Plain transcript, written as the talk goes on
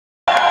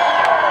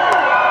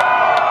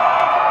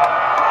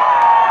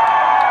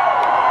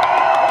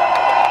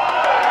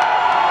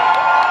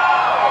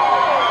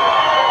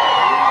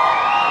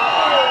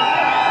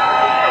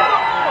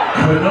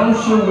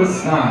Kenosha,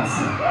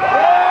 Wisconsin.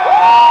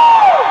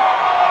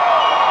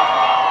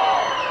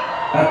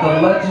 At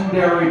the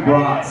legendary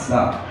Broad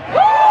Stop.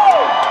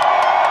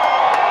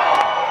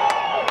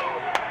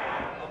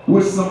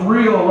 With some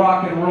real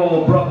rock and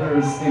roll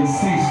brothers and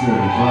sisters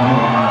right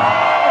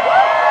now.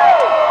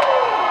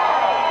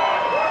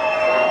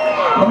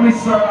 Let me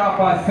start out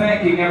by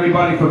thanking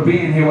everybody for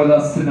being here with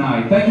us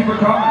tonight. Thank you for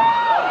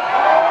coming.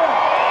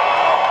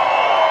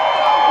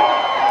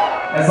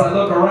 As I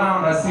look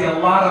around, I see a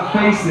lot of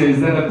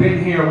faces that have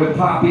been here with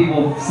Pop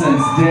Evil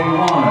since day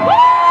one.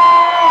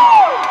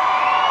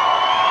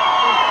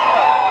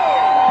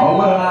 Oh,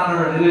 what an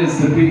honor it is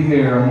to be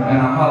here in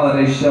a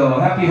holiday show.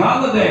 Happy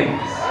holidays!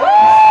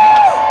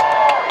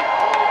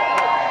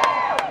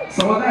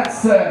 So with that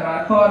said,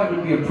 I thought it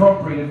would be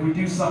appropriate if we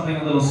do something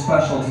a little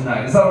special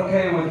tonight. Is that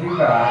okay with you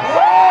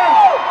guys?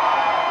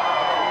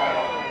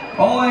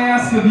 All I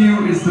ask of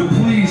you is to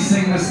please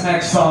sing this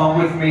next song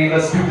with me.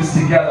 Let's do this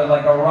together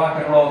like a rock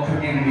and roll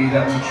community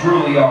that we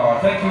truly are.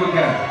 Thank you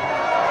again.